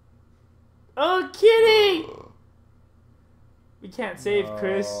 Oh, kitty! We can't save,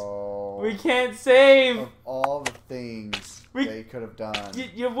 Chris. No. We can't save! Of all the things. that you could have done.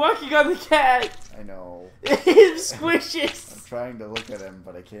 You're walking on the cat. I know. It squishes. I'm trying to look at him,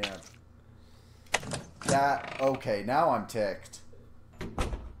 but I can't. That okay? Now I'm ticked.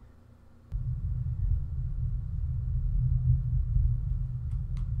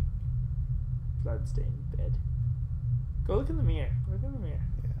 Bloodstained bed. Go look in the mirror. Look in the mirror.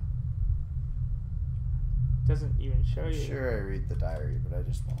 Yeah. Doesn't even show you. Sure, I read the diary, but I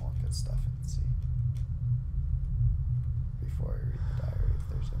just want to look at stuff and see before I read the diary if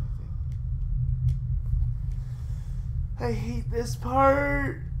there's anything. I hate this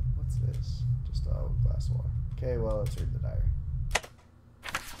part. What's this? Just a glass of water. Okay, well, let's read the diary.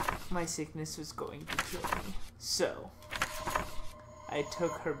 My sickness was going to kill me. So, I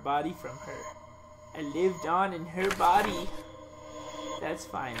took her body from her. I lived on in her body. That's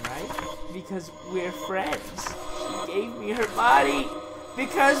fine, right? Because we're friends. She gave me her body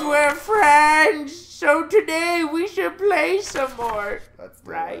because we're friends. So today we should play some more. That's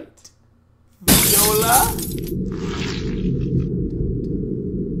right? Viola?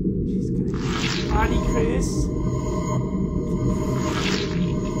 She's gonna body, Chris.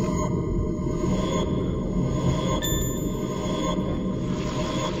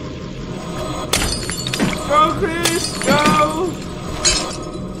 Go, Chris! Go!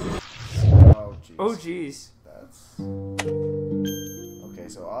 Oh, jeez. Oh, jeez. That's... Okay,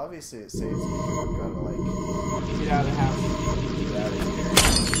 so obviously it saves me because I've got to, like... Get out of the house. Get out of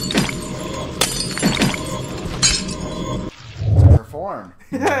here. Perform.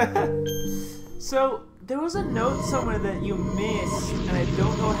 So, there was a note somewhere that you missed, and I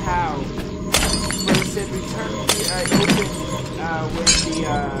don't know how. But it said return open when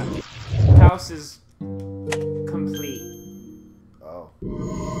the house is complete. Oh.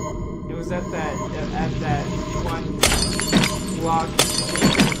 It was at that one block at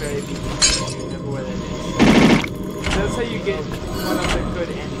the very beginning. You remember where that is? So that's how you get one of the good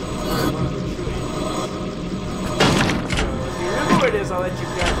endings, or one of the true endings. So if you remember where it is, I'll let you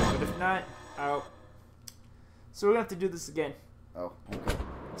grab it. But if not, I'll. So we're gonna have to do this again. Oh, okay.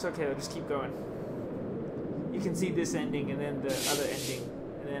 It's okay. I'll just keep going. You can see this ending and then the other ending,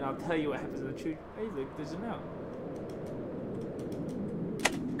 and then I'll tell you what happens in the true. Hey, look, there's a note.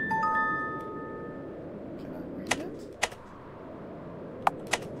 Can I read it?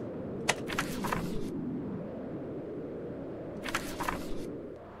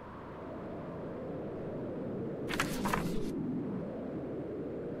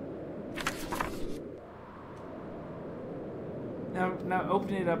 Now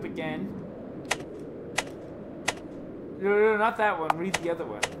open it up again. No, not that one. Read the other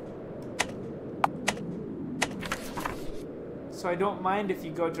one. So I don't mind if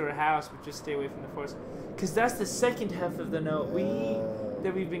you go to her house, but just stay away from the forest, because that's the second half of the note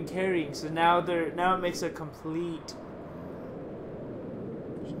that we've been carrying. So now it makes a complete.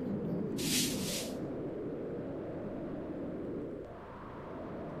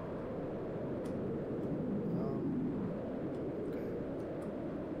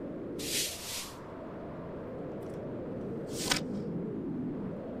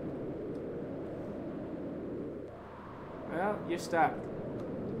 Well, you're stuck.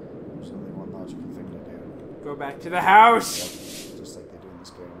 There's only one logical thing to do. Go back to the house. Yep. Just like they do in the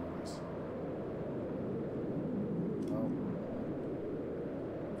scary movies. Oh.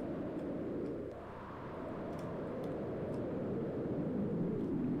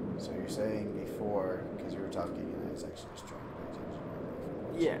 So you're saying before, because you were talking and I was actually just trying to pay attention.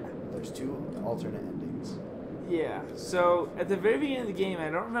 Yeah. There's two alternate endings. Yeah. So at the very beginning of the game, I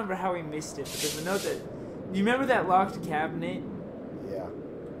don't remember how we missed it, but there's a note that. Do you remember that locked cabinet? Yeah.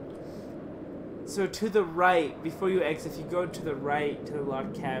 So to the right, before you exit, if you go to the right to the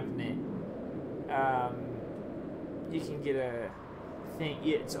locked cabinet, you can get a thing.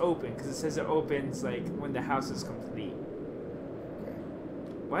 Yeah, it's open because it says it opens like when the house is complete. Okay.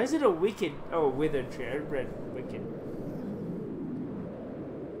 Why is it a wicked? Oh, withered tree. I read wicked.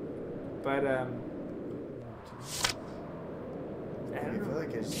 But I don't know. feel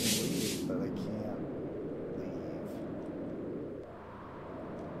like I just leave, but I can't leave.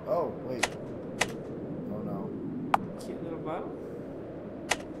 Oh, wait. Oh no. Cute little bottle.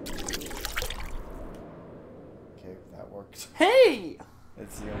 Okay, that worked. Hey!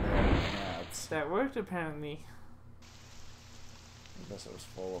 It's the only other thing That worked apparently. I guess it was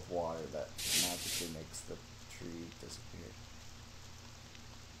full of water that magically makes the tree disappear.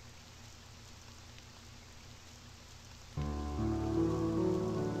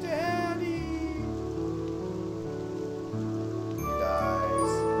 Daddy! He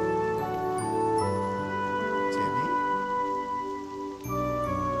dies. Timmy?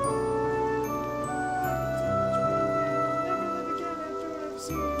 Never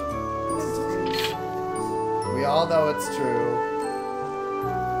We all know it's true.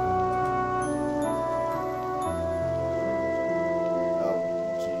 Oh,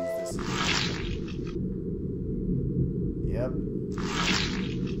 jeez, this is... Yep.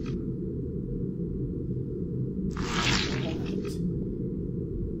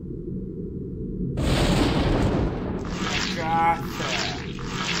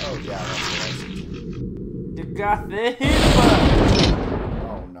 Oh, yeah, that's what I said. You got the hit.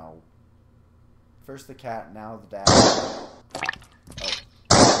 Oh, no. First the cat, now the dad. Oh.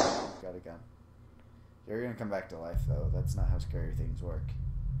 Got a gun. You're gonna come back to life, though. That's not how scary things work.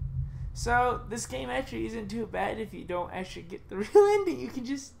 So, this game actually isn't too bad if you don't actually get the real ending. You can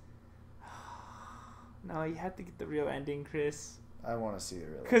just... No, you have to get the real ending, Chris. I want to see the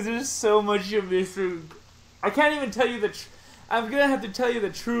real ending. Because there's so much you're missing. I can't even tell you the... I'm going to have to tell you the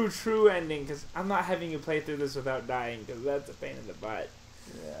true ending, because I'm not having you play through this without dying, because that's a pain in the butt.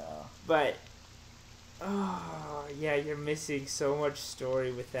 Yeah. But... Oh, yeah, you're missing so much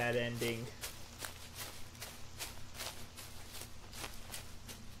story with that ending.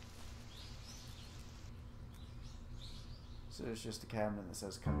 So there's just a cabinet that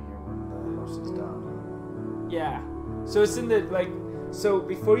says come here when the house is done. Yeah. So it's in the, like... So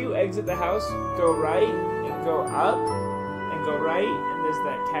before you exit the house, go right, and go up, and go right, and there's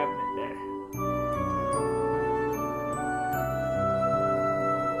that cabinet there.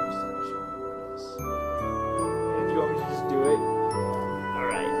 Just gonna show me where it is. And do you want me to just do it?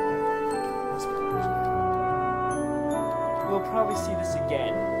 Alright. We'll probably see this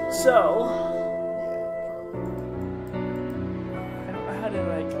again. So...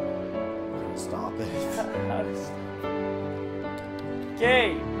 Stop it. Okay,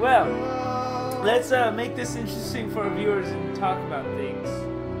 well, let's make this interesting for our viewers and talk about things.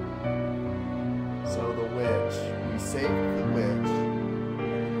 So the witch, we saved the witch,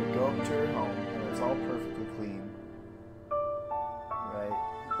 and we go up to her home, and it's all perfectly clean. Right?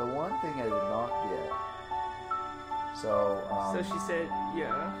 The one thing I did not get. So she said,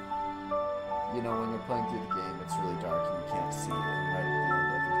 yeah. You know, when you're playing through the game, it's really dark and you can't see it. Right at the end,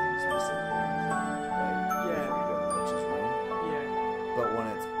 everything's missing clean, right? Yeah. Before you go to the witch's room. Yeah. But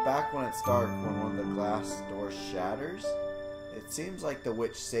when it's dark, when one of the glass doors shatters, it seems like the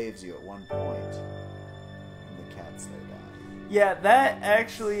witch saves you at one point, and the cat's there dying. Yeah, that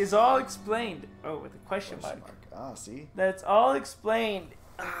actually is all explained. Oh, with a question mark. Ah, see? That's all explained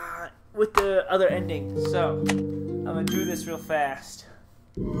with the other ending. So, I'm gonna do this real fast.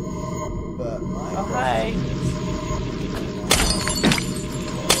 But my Oh, hi.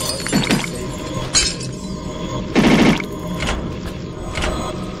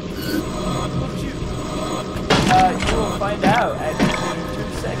 You will find out actually in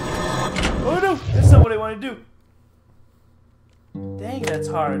 2 seconds. Oh no, that's not what I want to do. Dang, that's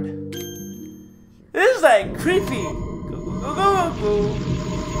hard. This is like creepy. Go, go, go, go, go.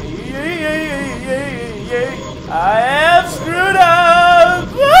 I am screwed up.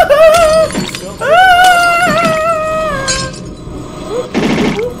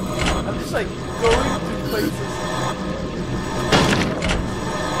 I'm just like going through places.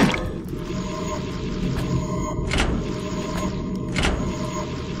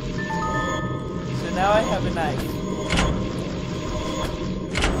 Now I have a knife.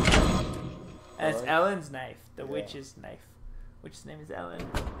 And it's Ellen's knife, the witch's knife. Witch's name is Ellen.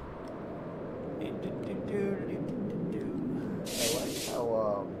 I like how,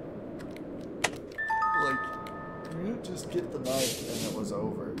 like, you didn't just get the knife and it was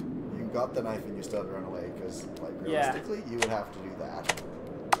over. You got the knife and you still had to run away, because, like, realistically, you would have to do that.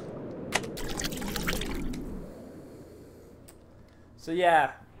 So,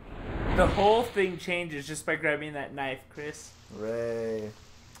 yeah. The whole thing changes just by grabbing that knife, Chris. Hooray.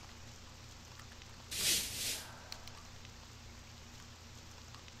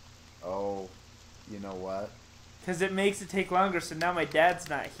 Oh, you know what? Because it makes it take longer, so now my dad's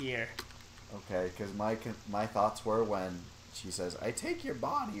not here. Okay, because my thoughts were when she says, I take your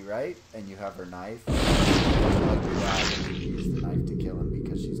body, right? And you have her knife. It wasn't like your dad and you use the knife to kill him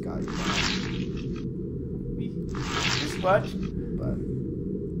because she's got your body. Just watch. But...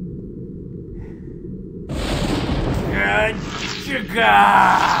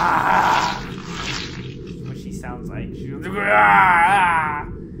 What she sounds like.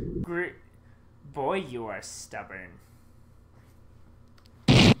 Boy, you are stubborn.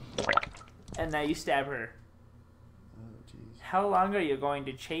 And now you stab her. Oh, jeez. How long are you going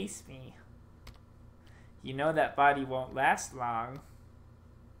to chase me? You know that body won't last long.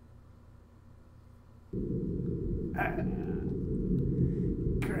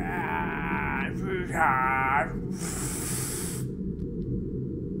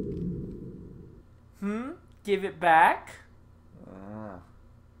 give it back. Ah.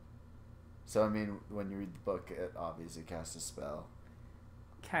 So, I mean, when you read the book, it obviously casts a spell.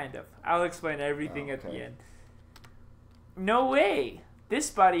 Kind of. I'll explain everything Oh, at the okay. end. No way. This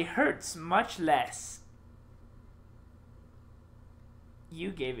body hurts much less.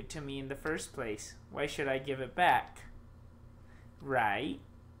 You gave it to me in the first place. Why should I give it back? Right?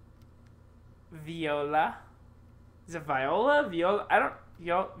 Viola? Is it Viola? Viola? I don't...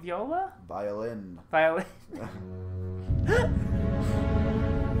 Viola? Violin. Violin.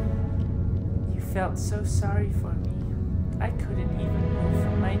 You felt so sorry for me. I couldn't even move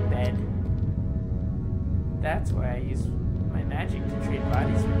from my bed. That's why I used my magic to trade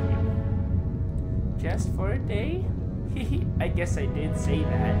bodies with you. Just for a day? I guess I did say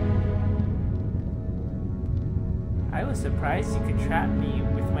that. I was surprised you could trap me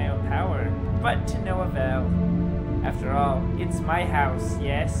with my own power, but to no avail. After all, it's my house,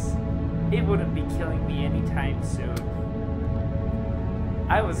 yes? It wouldn't be killing me anytime soon.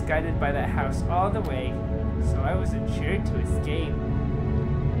 I was guided by that house all the way, so I wasn't sure to escape.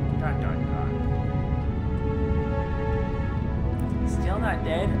 Dun dun dun. Still not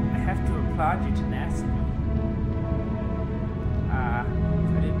dead? I have to applaud your tenacity.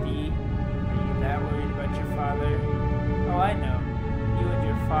 Could it be? Are you that worried about your father? Oh, I know. You and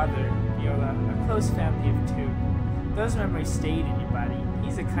your father, Viola, a close family of two. Those memories stayed in your body.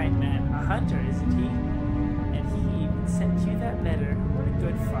 He's a kind man, a hunter, isn't he? And he even sent you that letter. What a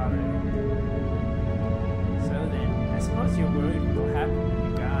good father. So then, I suppose you're worried what'll happen when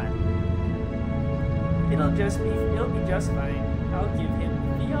you're gone. It'll be just fine. I'll give him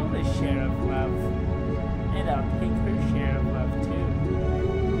Viola's share of love. And I'll take her share of love too.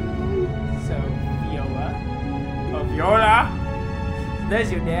 So, Viola. Oh, Viola! There's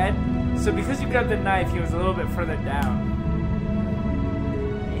your dad. So because you grabbed the knife, he was a little bit further down.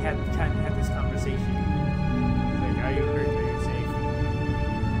 And he had time to have this conversation. He's like, are you hurt? Are you safe?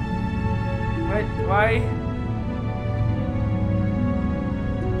 What? Why?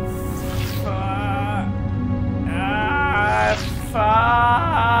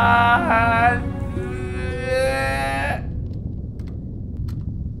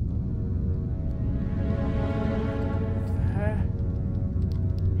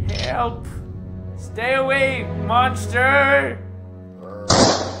 Help! Stay away, monster!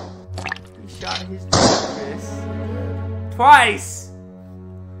 He shot his mistress. Twice!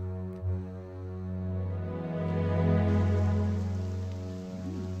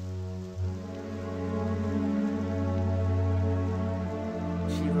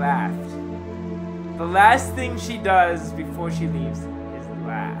 She laughed. The last thing she does before she leaves is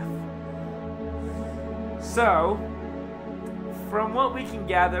laugh. So, from what we can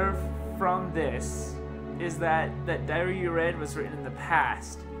gather from this, is that diary you read was written in the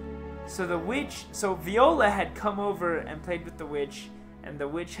past. So Viola had come over and played with the witch, and the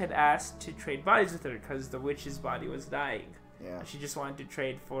witch had asked to trade bodies with her because the witch's body was dying. Yeah. She just wanted to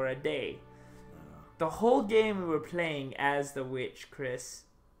trade for a day. The whole game we were playing as the witch, Chris.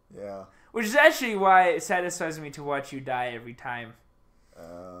 Yeah. Which is actually why it satisfies me to watch you die every time.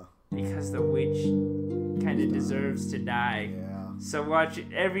 Because the witch kind of deserves to die. Yeah. So watch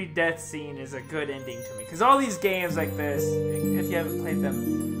every death scene is a good ending to me. Because all these games like this, if you haven't played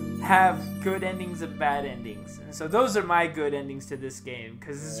them, have good endings and bad endings. And so those are my good endings to this game.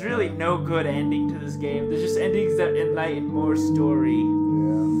 Because there's really no good ending to this game. There's just endings that enlighten more story.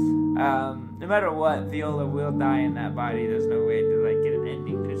 Yeah. No matter what, Viola will die in that body. There's no way to like get an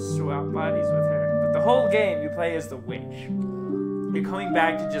ending to swap bodies with her. But the whole game you play as the witch. You're coming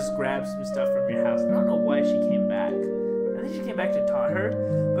back to just grab some stuff from your house. I don't know why she came back. I think she came back to taunt her.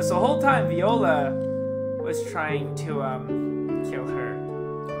 But so the whole time Viola was trying to kill her.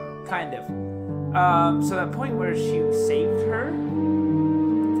 Kind of. So that point where she saved her.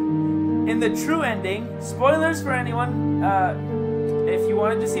 In the true ending, spoilers for anyone, if you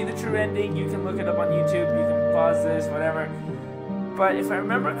wanted to see the true ending, you can look it up on YouTube, you can pause this, whatever. But if I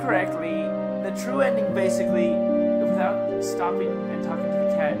remember correctly, the true ending basically, without stopping and talking to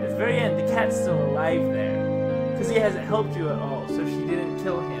the cat, at the very end, the cat's still alive there. Because he hasn't helped you at all, so she didn't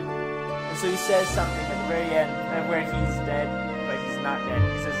kill him. And so he says something at the very end where he's dead, but he's not dead.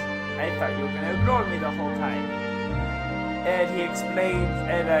 He says, I thought you were going to ignore me the whole time. And he explains,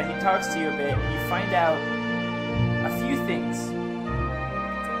 and he talks to you a bit, and you find out a few things.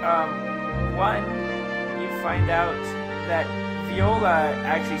 One, you find out that Viola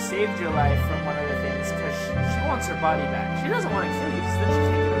actually saved your life from one of the things because she wants her body back. She doesn't want to kill you because then she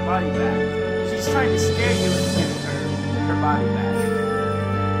can't get her body back. She's trying to scare you into giving her body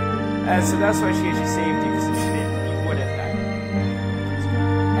back. So that's why she actually saved you, because if she didn't, you wouldn't die.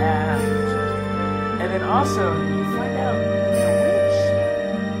 And then also, you find out the witch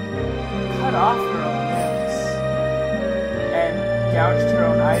cut off her own limbs and gouged her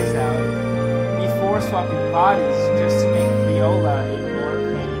own eyes out before swapping bodies just to make Viola in more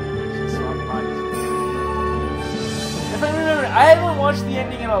pain when she swapped bodies with her. If I remember, I haven't watched the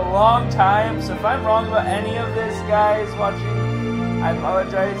ending in a long time, so if I'm wrong about any of this, guys, watching, I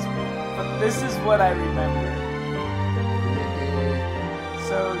apologize, but this is what I remember.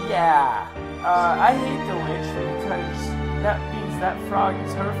 So, yeah. I hate the witch because that means that frog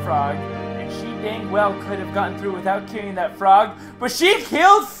is her frog, and she dang well could have gotten through without killing that frog, but she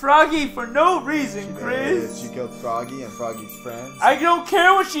killed Froggy for no reason, Chris. She killed Froggy and Froggy's friends. I don't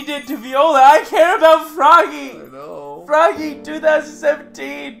care what she did to Viola, I care about Froggy. I know. Froggy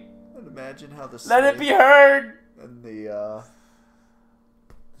 2017. And imagine how the snake Let it be heard. and the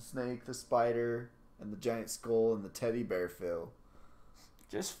snake, the spider, and the giant skull and the teddy bear feel.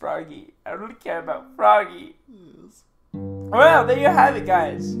 Just Froggy. I don't really care about Froggy. Yes. Well, there you have it,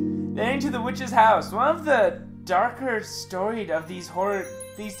 guys. Getting to the witch's house. One of the darker storied of these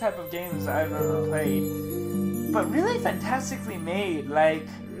type of games I've ever played. But really fantastically made. Like,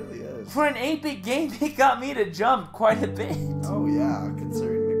 It really is. for an 8-bit game, it got me to jump quite a bit. Oh yeah,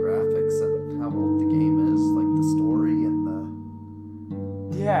 considering the graphics and how old the game is, like the story and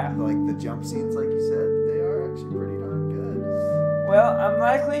the jump scenes, like you said, they are actually pretty darn good. Well, I'm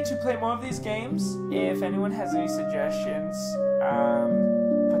likely to play more of these games. If anyone has any suggestions,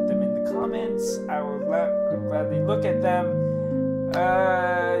 put them in the comments. I will gladly look at them.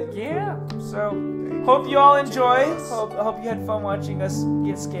 Yeah. So, hope you all enjoy. Hope you had fun watching us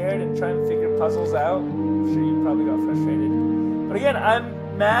get scared and try and figure puzzles out. I'm sure you probably got frustrated. But again,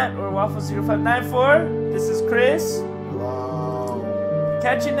 I'm Matt, or Waffle0594. This is Chris. Hello.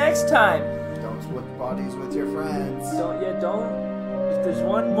 Catch you next time. Don't switch bodies with your friends. Don't. If there's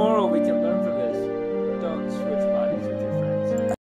one moral we can learn from